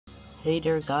Hey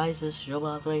there guys, it's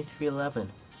Joel2311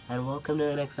 and welcome to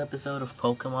the next episode of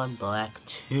Pokemon Black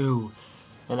 2.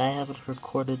 And I haven't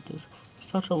recorded this for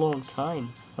such a long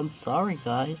time. I'm sorry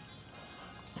guys.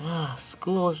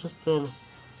 School has just been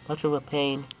much of a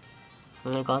pain.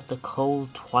 And I got the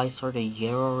cold twice for the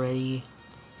year already.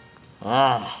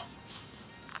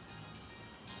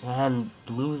 And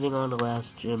losing on the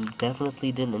last gym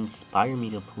definitely didn't inspire me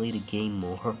to play the game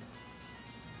more.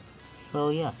 So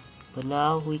yeah, but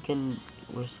now we can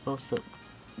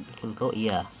go,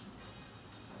 yeah.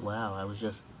 Wow,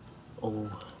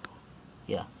 oh,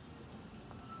 yeah.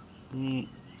 We're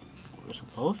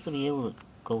supposed to be able to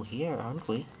go here, aren't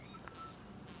we?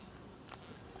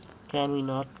 Can we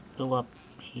not go up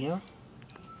here?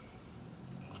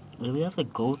 Do we have to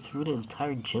go through the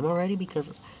entire gym already?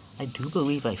 Because I do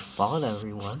believe I fought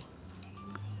everyone.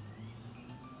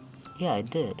 Yeah, I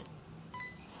did.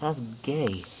 That's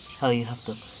gay. How you have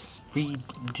to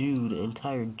redo the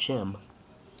entire gym.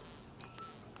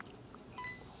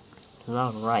 It's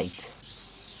not right.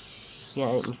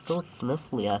 Yeah, I'm still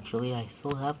sniffly actually. I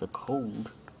still have the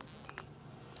cold.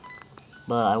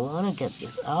 But I want to get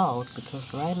this out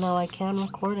because right now I can't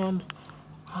record and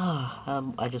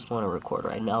I just want to record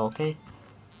right now, okay?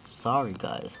 Sorry,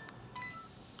 guys.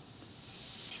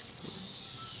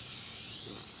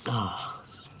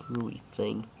 Screwy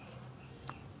thing.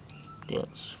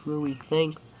 Damn screwy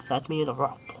thing. Set me in the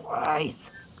wrong place.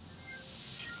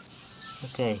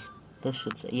 Okay, this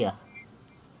should say, yeah.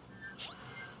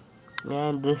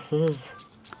 And this is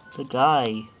the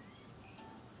guy.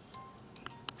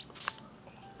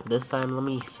 This time, let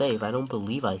me save. I don't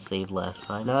believe I saved last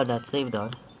time. Now that save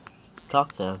done, let's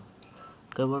talk to him.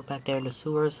 Good work back there in the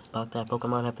sewers. About that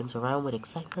Pokemon have been surrounded with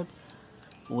excitement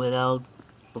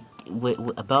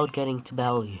about getting to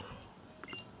battle you.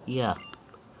 Yeah.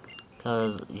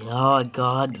 Cause, oh my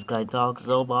god, this guy talks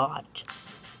so much.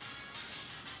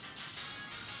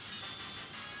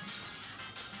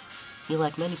 He,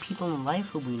 like many people in life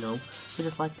who we know, he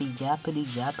just like the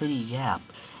yappity yap.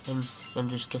 And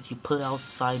just get you put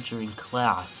outside during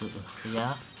class.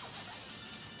 Yeah?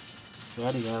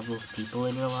 Yeah, do you have those people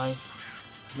in your life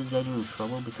who just get you in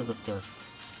trouble because of their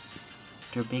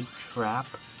big trap?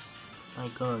 My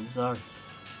god, sorry.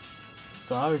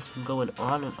 Sorry for going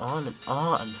on and on and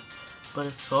on. But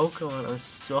the Pokemon are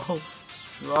so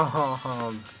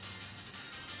strong.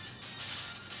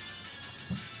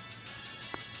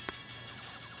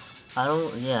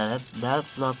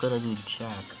 That's not gonna do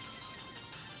jack.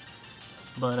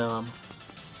 But,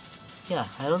 yeah,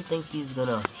 I don't think he's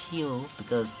gonna heal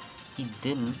because he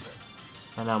didn't.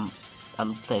 And I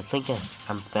think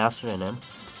I'm faster than him.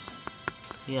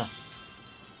 Yeah.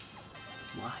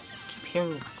 Why? I keep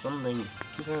hearing something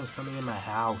in my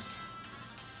house.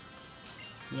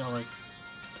 Yeah, like,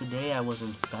 today I was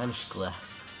in Spanish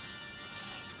class.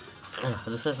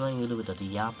 This has nothing to do with the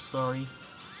yap story,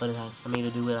 but it has something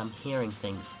to do with I'm hearing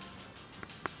things.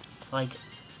 Like,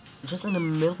 just in the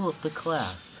middle of the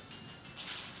class,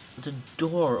 the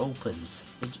door opens.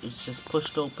 It's just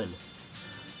pushed open.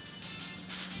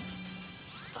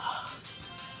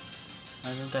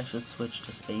 I think I should switch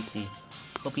to Spacey.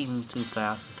 Hope he's not too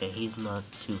fast. Okay, he's not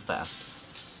too fast.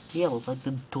 Yeah, but like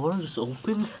the door just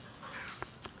opened.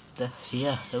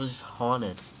 Yeah, it was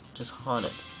haunted. Just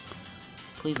haunted.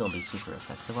 Please don't be super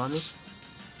effective on me.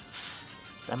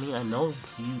 I mean, I know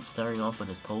you starting off with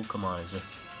his Pokemon is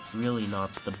just really not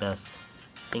the best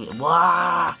thing.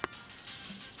 Wah!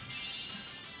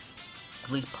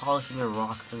 At least polishing your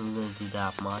rocks isn't gonna do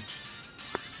that much.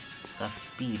 That's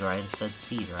speed, right? It said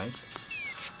speed, right?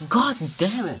 God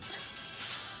damn it!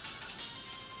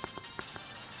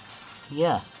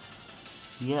 Yeah.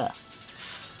 Yeah.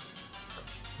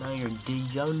 Now you're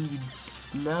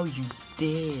now you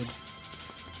dead.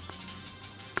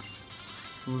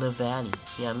 Levani.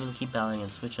 Yeah, I'm gonna keep battling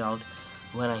and switch out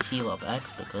when I heal up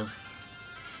X because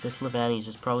this Levani is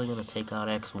just probably gonna take out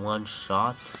X one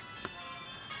shot.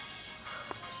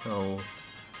 So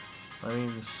let me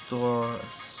restore a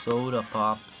soda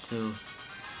pop to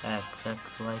X.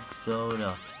 X like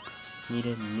soda. He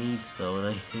didn't need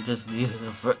soda, he just needed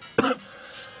a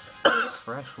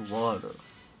fresh water.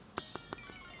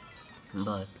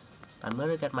 But I'm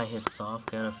gonna get my hits off,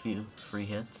 get a few free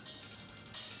hits.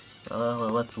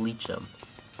 Let's leech him.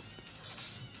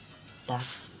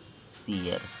 That's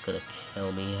it. It's gonna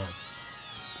kill me.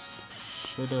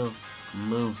 Should have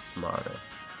moved smarter.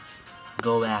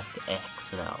 Go back to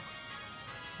X now.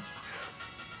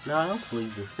 No, I don't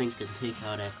believe this thing can take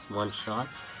out X one shot.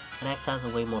 And X has a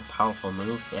way more powerful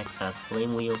move. X has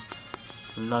Flame Wheel.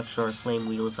 I'm not sure if Flame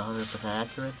Wheel is 100%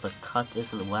 accurate, but Cut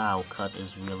isn't. Wow, Cut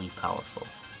is really powerful.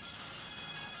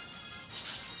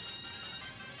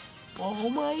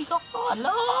 Oh my god,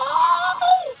 no!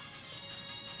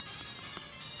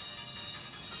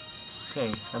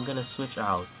 Okay, I'm gonna switch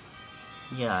out.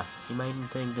 Yeah, you might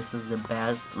think this is the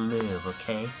best move,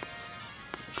 okay?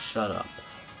 Shut up.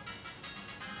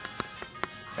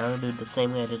 I'm gonna do it the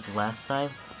same way I did last time,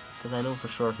 because I know for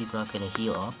sure he's not gonna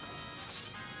heal up.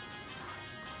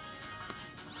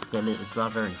 And it's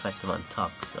not very effective on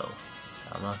Tuck, so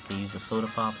I'm not gonna use a soda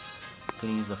pop. I'm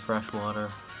gonna use a fresh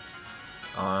water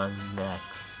on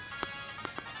X.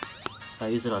 If I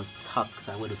use it on Tux,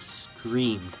 I would have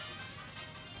screamed.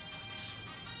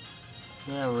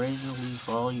 Yeah, Razor Leaf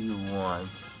all you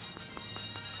want.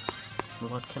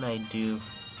 What can I do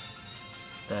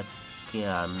that,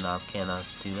 yeah, cannot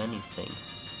do anything?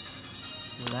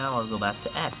 Now I'll go back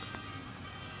to X.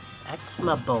 X,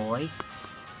 my boy.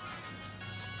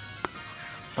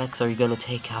 X, are you gonna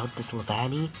take out this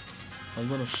Levani? Are you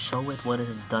gonna show it what it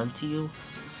has done to you?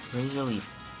 Razor Leaf.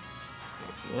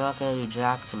 You're not gonna do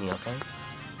jack to me, okay?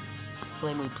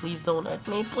 Flame, please don't hurt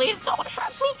me. Please don't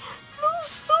hurt me. No,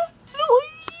 no, no.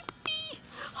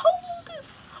 Hold it.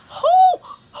 Hold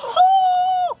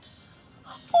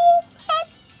that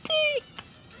dick.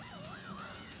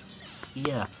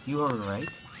 Yeah, you are right.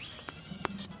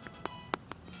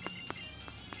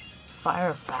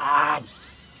 Fire fan.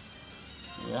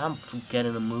 Yeah, I'm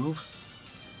forgetting a move.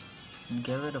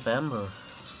 Get rid of Ember.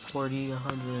 40,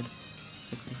 100,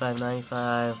 65,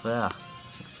 95, yeah,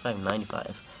 65,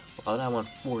 95. Why would I want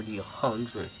 40,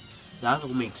 100? That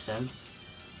don't make sense.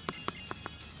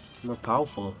 More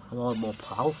powerful. A lot more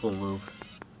powerful move.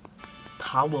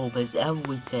 Power is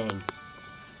everything.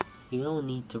 You don't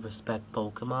need to respect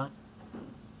Pokemon.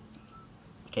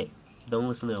 Okay, don't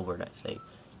listen to a word I say.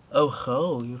 Oh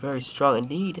ho, you're very strong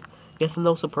indeed. Guess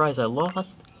no surprise I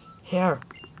lost. Here.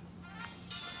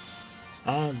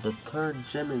 And the third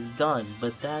gym is done,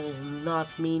 but that does not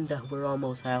mean that we're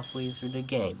almost halfway through the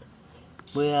game.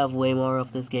 We have way more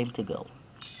of this game to go.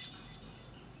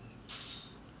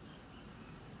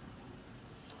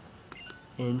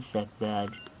 Insect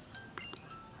badge.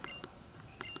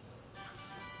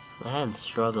 And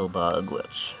struggle bug,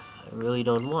 which I really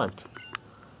don't want.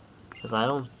 Because I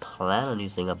don't plan on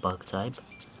using a bug type.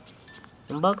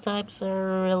 And bug types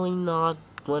are really not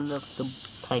one of the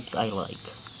types I like.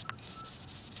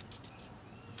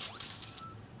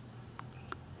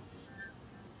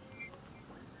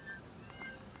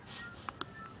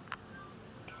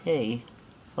 Okay,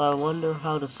 so I wonder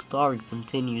how the story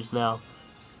continues now.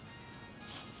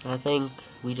 I think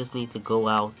we just need to go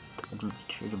out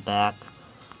through the back.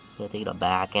 We're gonna take the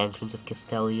back entrance of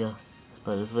Castelia.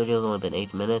 But this video's only been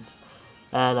 8 minutes.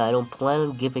 And I don't plan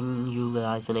on giving you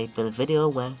guys an 8-minute video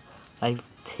when I've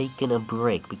taken a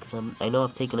break. Because I know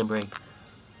I've taken a break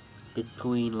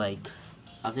between, like,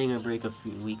 I've taken a break a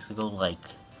few weeks ago, like,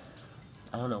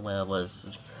 I don't know when it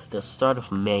was, the start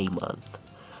of May month.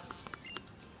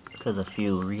 Because a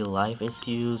few real life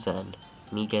issues and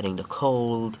me getting the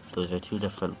cold. Those are two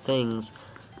different things.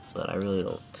 But I really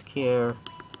don't care.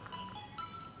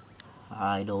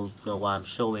 I don't know why I'm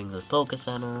showing this Poké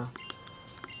Center.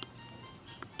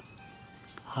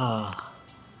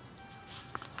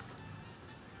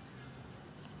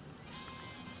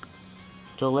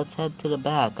 So let's head to the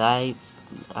back. I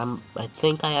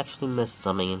think I actually missed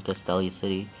something in Castelia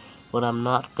City, but I'm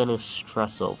not gonna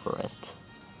stress over it.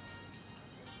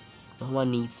 No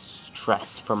one needs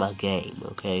stress from a game,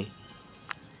 okay?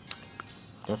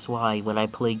 That's why when I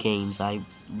play games, I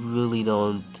really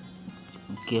don't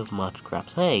give much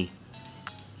craps. Hey,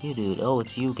 you dude. Oh,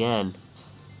 it's you again.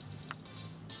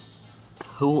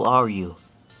 Who are you?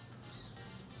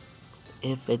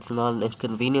 If it's not an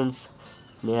inconvenience,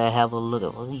 may I have a look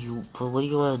at what do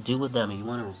you want to do with them? You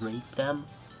want to rape them?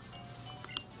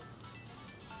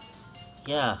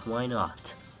 Yeah, why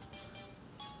not?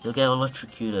 You'll get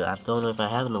electrocuted. I don't know if I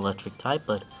have an electric type,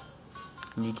 but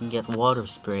you can get water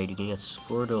sprayed, you can get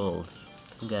Squirtle,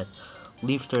 you can get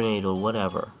Leaf Tornado,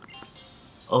 whatever.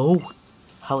 Oh,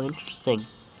 how interesting.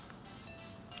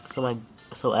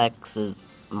 So X is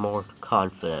more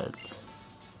confident.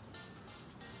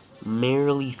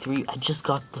 Merely 3. I just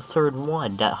got the third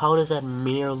one. How does that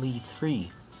merely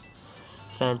 3?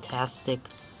 Fantastic.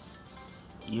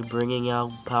 You're bringing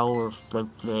out power of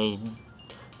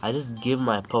I just give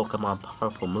my Pokemon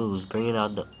powerful moves, bringing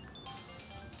out the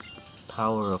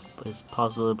power of, it's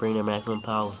possible to bring their maximum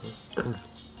power.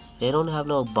 They don't have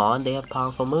no bond, they have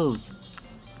powerful moves.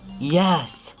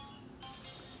 Yes!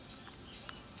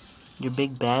 Your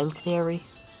Big Bang Theory?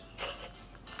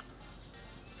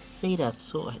 Say that,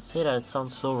 it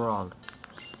sounds so wrong.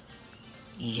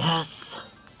 Yes!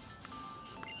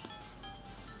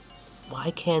 Why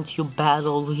can't you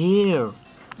battle here?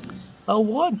 I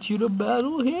want you to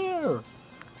battle here.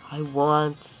 I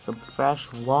want some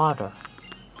fresh water.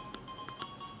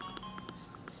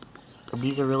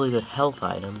 These are really good health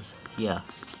items. Yeah.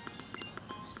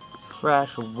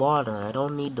 Fresh water. I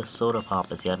don't need the soda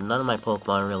poppers yet. None of my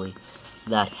Pokemon are really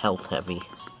that health heavy.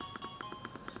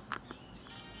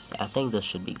 I think this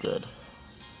should be good.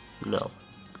 No.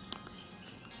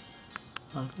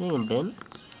 I think bin.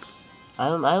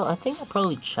 I think I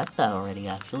probably checked that already,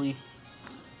 actually.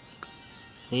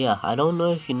 Yeah, I don't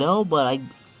know if you know, but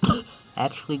I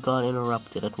actually got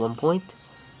interrupted at one point.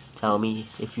 Tell me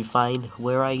if you find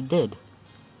where I did.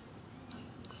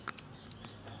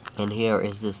 And here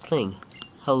is this thing.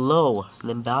 Hello,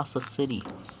 Nimbasa City.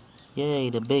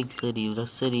 Yay, the big city. The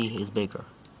city is bigger.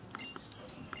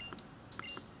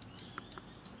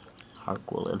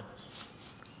 Harquilin.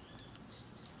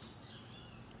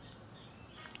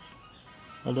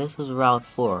 And this is Route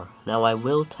 4. Now I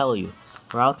will tell you,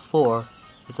 Route 4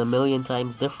 is a million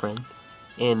times different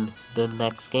in the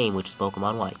next game, which is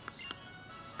Pokemon White.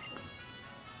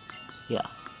 Yeah.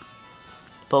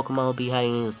 Pokemon will be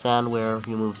hiding in the sand where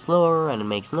you move slower and it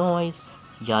makes noise,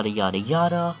 yada yada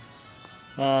yada.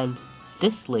 And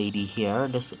this lady here,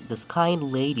 this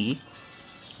kind lady,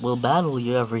 will battle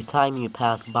you every time you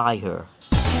pass by her.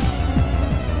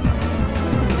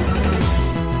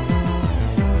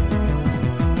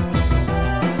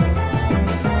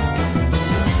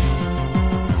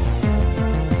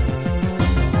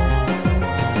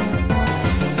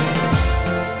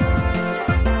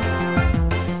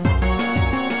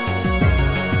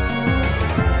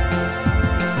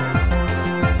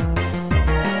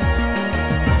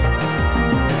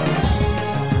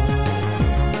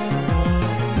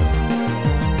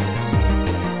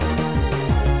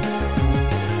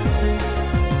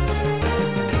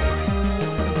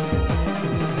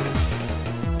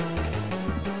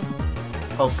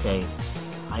 Okay,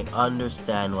 I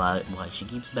understand why she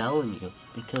keeps battling you.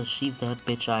 Because she's that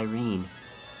bitch Irene.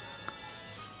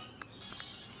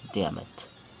 Damn it.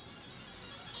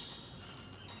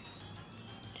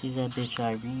 She's that bitch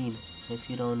Irene.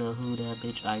 If you don't know who that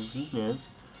bitch Irene is,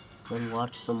 then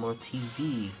watch some more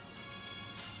TV.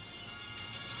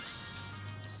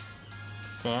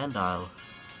 Sandile.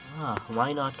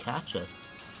 Why not catch it?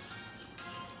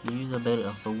 Use a bit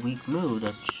of a weak move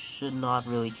that should not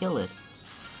really kill it.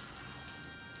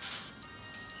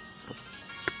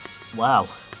 Wow.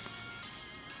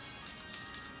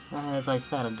 As I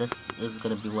said, this is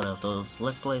gonna be one of those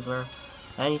Let's Plays where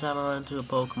anytime I run into a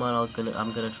Pokemon,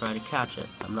 I'm gonna try to catch it.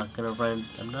 I'm not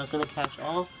gonna catch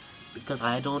all because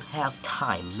I don't have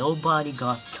time. Nobody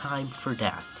got time for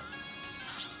that.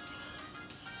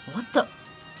 What the?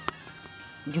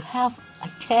 I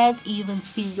can't even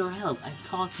see your health. I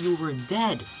thought you were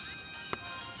dead.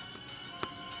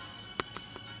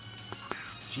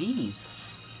 Jeez.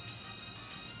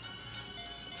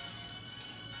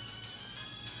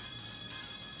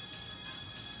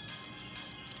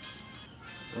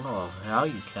 Oh, how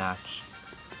you catch?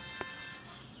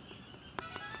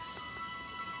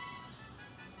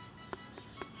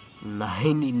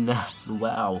 $99.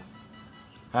 Wow.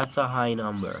 That's a high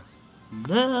number.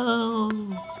 No!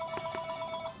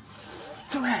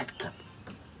 Frick!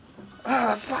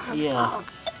 Yeah,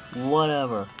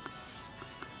 whatever.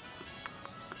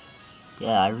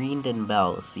 Yeah, Irene didn't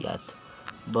balance yet.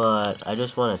 But I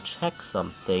just want to check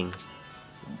something.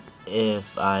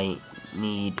 If I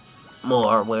need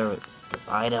more, where is this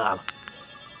item?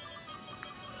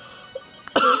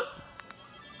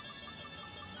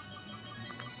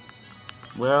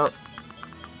 Well,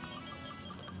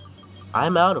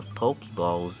 I'm out of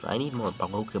Pokeballs. I need more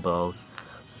Pokeballs.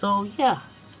 So yeah,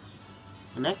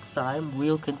 next time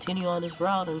we'll continue on this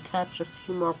route and catch a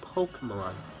few more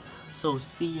Pokemon. So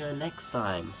see ya next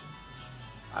time.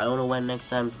 I don't know when next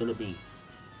time is gonna be.